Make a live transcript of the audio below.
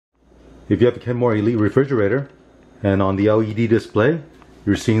If you have a Kenmore Elite refrigerator and on the LED display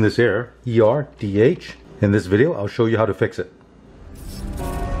you're seeing this error, ERDH, in this video I'll show you how to fix it.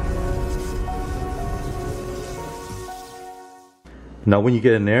 Now when you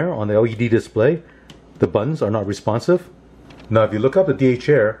get an error on the LED display, the buttons are not responsive. Now if you look up the DH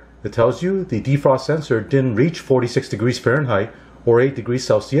error, it tells you the defrost sensor didn't reach 46 degrees Fahrenheit or 8 degrees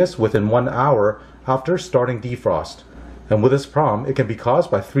Celsius within 1 hour after starting defrost. And with this problem, it can be caused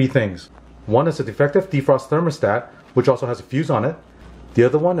by three things. One is a defective defrost thermostat, which also has a fuse on it. The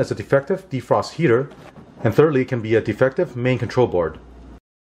other one is a defective defrost heater. And thirdly, it can be a defective main control board.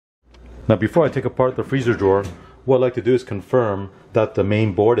 Now before I take apart the freezer drawer, what I'd like to do is confirm that the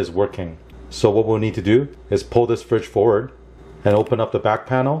main board is working. So what we'll need to do is pull this fridge forward and open up the back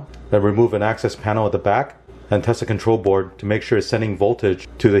panel and remove an access panel at the back and test the control board to make sure it's sending voltage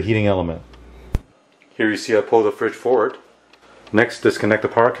to the heating element. Here you see I pull the fridge forward. Next, disconnect the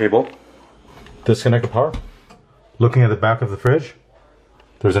power cable. Disconnect the power. Looking at the back of the fridge,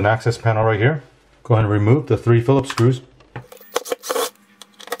 there's an access panel right here. Go ahead and remove the 3 Phillips screws.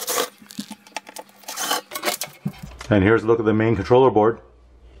 And here's a look at the main controller board.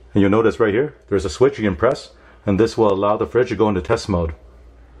 And you'll notice right here, there's a switch you can press, and this will allow the fridge to go into test mode.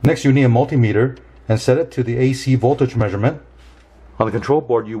 Next, you need a multimeter and set it to the AC voltage measurement. On the control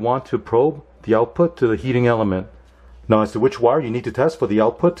board, you want to probe the output to the heating element. Now, as to which wire you need to test for the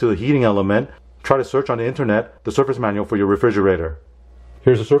output to the heating element, try to search on the internet the service manual for your refrigerator.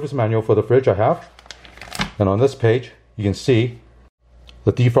 Here's the service manual for the fridge I have. And on this page, you can see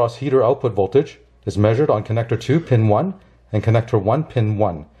the defrost heater output voltage is measured on connector 2 pin 1 and connector 1 pin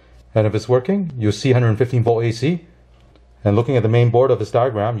 1. And if it's working, you'll see 115 volt AC. And looking at the main board of this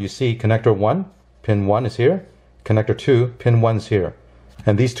diagram, you see connector 1 pin 1 is here, connector 2 pin 1 is here.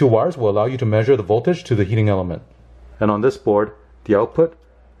 And these two wires will allow you to measure the voltage to the heating element. And on this board, the output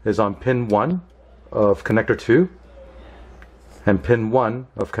is on pin 1 of connector 2 and pin 1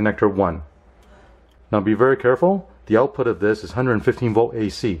 of connector 1. Now be very careful, the output of this is 115 volt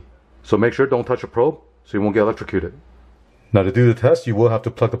AC. So make sure don't touch a probe so you won't get electrocuted. Now to do the test, you will have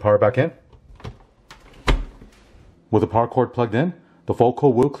to plug the power back in. With the power cord plugged in, the fault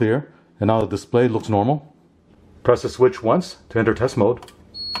code will clear and now the display looks normal. Press the switch once to enter test mode.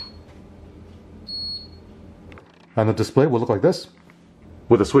 And the display will look like this.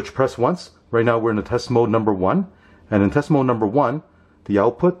 With the switch pressed once, right now we're in the test mode number 1. And in test mode number 1, the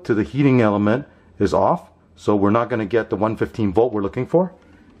output to the heating element is off. So we're not going to get the 115 volt we're looking for.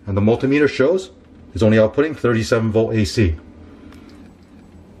 And the multimeter shows it's only outputting 37 volt AC.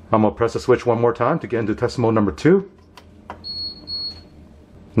 I'm going to press the switch one more time to get into test mode number 2.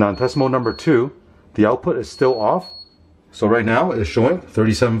 Now in test mode number 2, the output is still off. So right now it is showing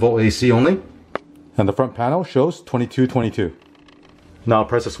 37 volt AC only. And the front panel shows 2222. Now I'll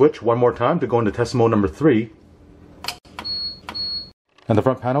press the switch one more time to go into test mode number 3. And the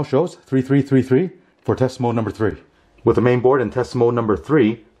front panel shows 3333 for test mode number 3. With the main board in test mode number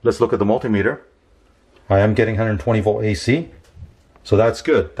 3, let's look at the multimeter. I am getting 120 volt AC. So that's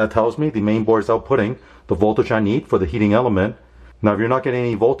good. That tells me the main board is outputting the voltage I need for the heating element. Now if you're not getting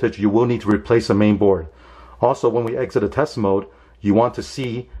any voltage, you will need to replace the main board. Also, when we exit a test mode, you want to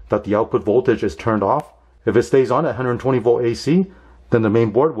see that the output voltage is turned off. If it stays on at 120 volt AC, then the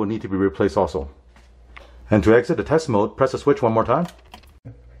main board will need to be replaced also. And to exit the test mode, press the switch one more time.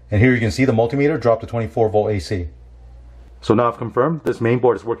 And here you can see the multimeter drop to 24 volt AC. So now I've confirmed this main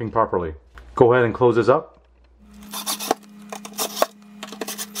board is working properly. Go ahead and close this up.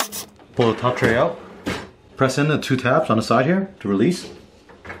 Pull the top tray out. Press in the 2 tabs on the side here to release.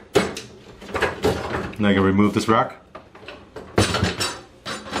 Now you can remove this rack.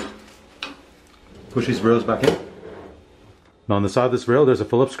 Push these rails back in. Now on the side of this rail there's a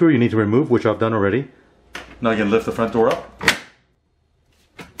Phillips screw you need to remove, which I've done already. Now you can lift the front door up.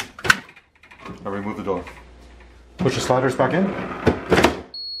 I'll remove the door. Push the sliders back in.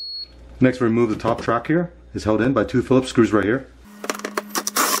 Next, remove the top track here. It's held in by 2 Phillips screws right here.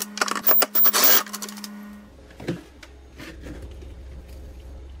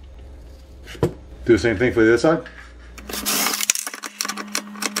 Do the same thing for the other side.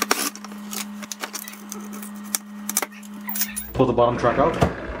 Pull the bottom track out.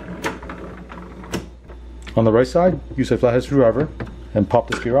 On the right side, use a flathead screwdriver and pop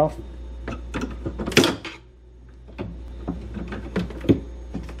the spear off.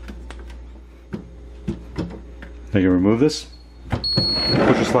 Now you can remove this.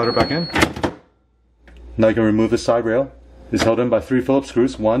 Push the slider back in. Now you can remove this side rail. It's held in by 3 Phillips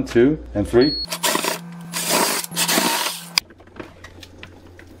screws, 1, 2, and 3.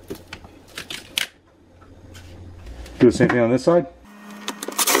 Do the same thing on this side.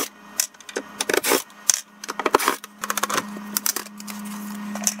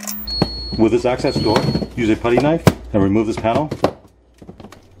 With this access door, use a putty knife and remove this panel.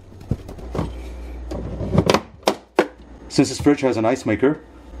 Since this fridge has an ice maker,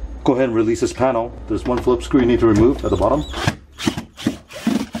 go ahead and release this panel. There's one Phillips screw you need to remove at the bottom.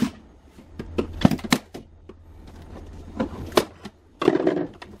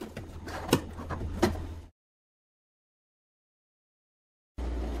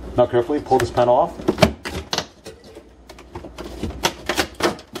 Now carefully pull this panel off.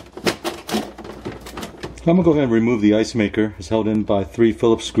 I'm going to go ahead and remove the ice maker. It's held in by 3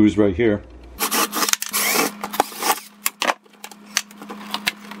 Phillips screws right here.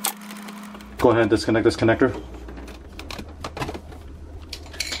 Go ahead and disconnect this connector.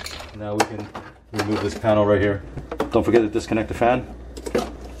 Now we can remove this panel right here. Don't forget to disconnect the fan.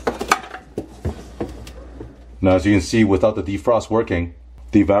 Now as you can see, without the defrost working,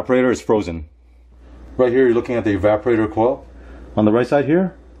 the evaporator is frozen. Right here you're looking at the evaporator coil. On the right side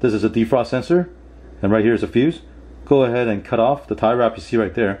here, this is a defrost sensor, and right here is a fuse. Go ahead and cut off the tie wrap you see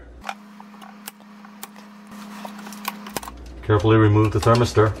right there. Carefully remove the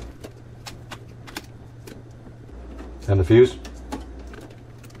thermistor and the fuse.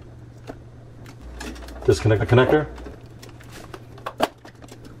 Disconnect the connector.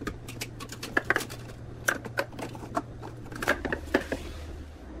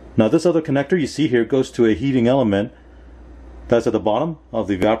 Now this other connector you see here goes to a heating element that's at the bottom of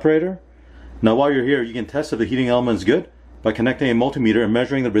the evaporator. Now while you're here, you can test if the heating element is good by connecting a multimeter and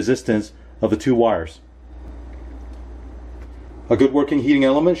measuring the resistance of the 2 wires. A good working heating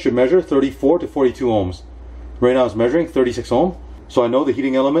element should measure 34 to 42 ohms. Right now it's measuring 36 ohm, so I know the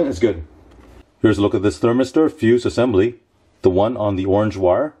heating element is good. Here's a look at this thermistor fuse assembly, the one on the orange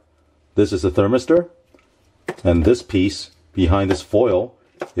wire. This is the thermistor, and this piece behind this foil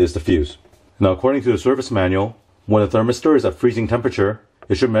is the fuse. Now according to the service manual, when a thermistor is at freezing temperature,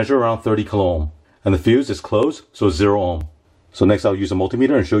 it should measure around 30 kiloohm, and the fuse is closed, so 0 ohm. So next I'll use a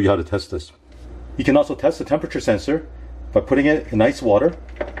multimeter and show you how to test this. You can also test the temperature sensor by putting it in ice water.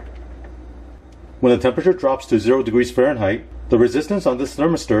 When the temperature drops to 0 degrees Fahrenheit, the resistance on this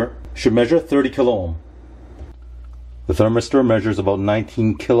thermistor should measure 30 kiloohm. The thermistor measures about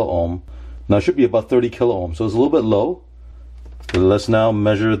 19 kiloohm. Now it should be about 30 kiloohm, so it's a little bit low. But let's now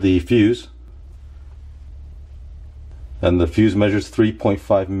measure the fuse. And the fuse measures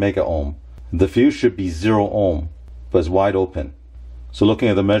 3.5 mega ohm. The fuse should be 0 ohm, but it's wide open. So looking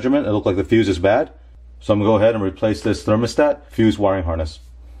at the measurement, it looks like the fuse is bad. So I'm going to go ahead and replace this thermostat fuse wiring harness.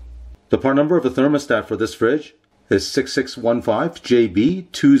 The part number of the thermostat for this fridge is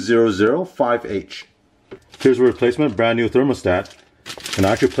 6615JB2005H. Here's a replacement brand new thermostat, and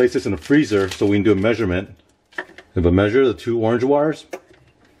I actually place this in the freezer so we can do a measurement. If I measure the 2 orange wires,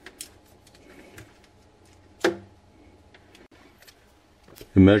 it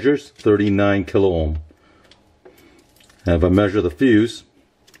measures 39 kiloohm. And if I measure the fuse,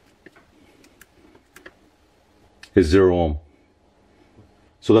 it's 0 ohm.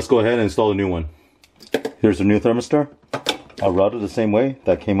 So let's go ahead and install a new one. Here's the new thermistor. I'll route it the same way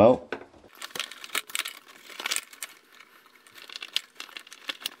that came out.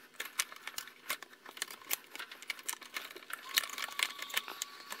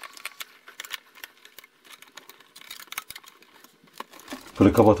 Put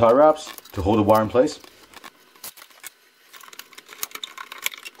a couple of tie wraps to hold the wire in place.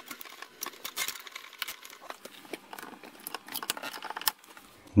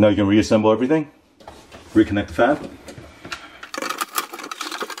 Now you can reassemble everything. Reconnect the fan.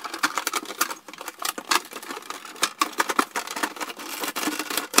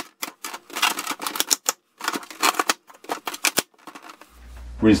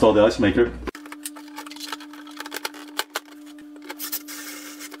 Reinstall the ice maker.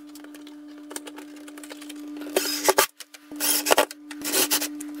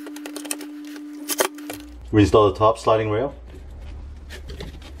 Reinstall the top sliding rail.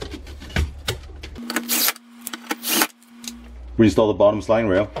 Reinstall the bottom sliding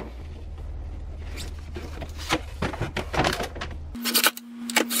rail.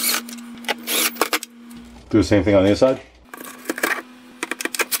 Do the same thing on the other side.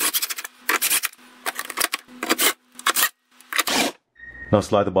 Now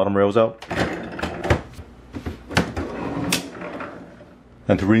slide the bottom rails out.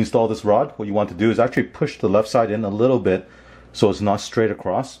 And to reinstall this rod, what you want to do is actually push the left side in a little bit so it's not straight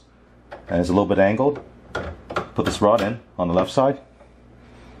across and it's a little bit angled. Put this rod in on the left side.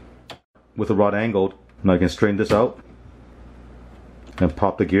 With the rod angled, now you can straighten this out and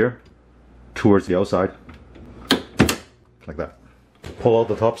pop the gear towards the outside, like that. Pull out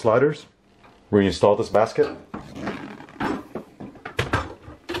the top sliders, reinstall this basket.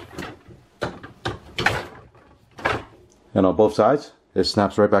 and on both sides it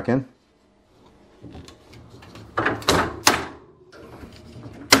snaps right back in.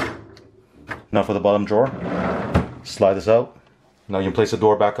 Now for the bottom drawer, slide this out. Now you can place the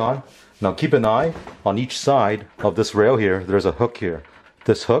door back on. Now keep an eye on each side of this rail here. There's a hook here.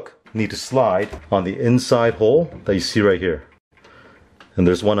 This hook needs to slide on the inside hole that you see right here. And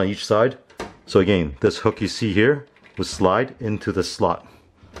there's one on each side. So again, this hook you see here will slide into the slot.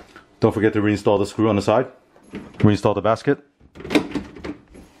 Don't forget to reinstall the screw on the side. Reinstall the basket.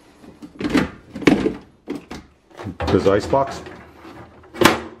 There's the ice box.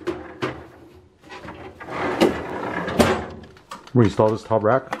 Reinstall this top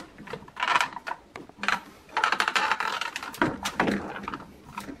rack.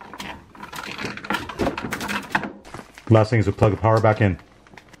 Last thing is to plug the power back in.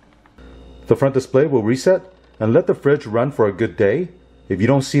 The front display will reset and let the fridge run for a good day. If you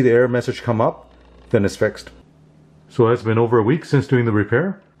don't see the error message come up, then it's fixed. So it's been over a week since doing the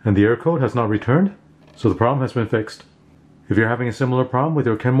repair and the error code has not returned, so the problem has been fixed. If you're having a similar problem with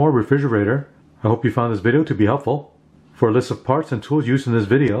your Kenmore refrigerator, I hope you found this video to be helpful. For a list of parts and tools used in this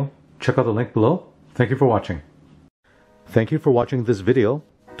video, check out the link below. Thank you for watching. Thank you for watching this video.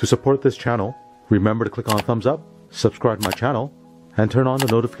 To support this channel, remember to click on thumbs up, subscribe to my channel, and turn on the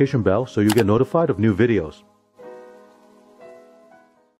notification bell so you get notified of new videos.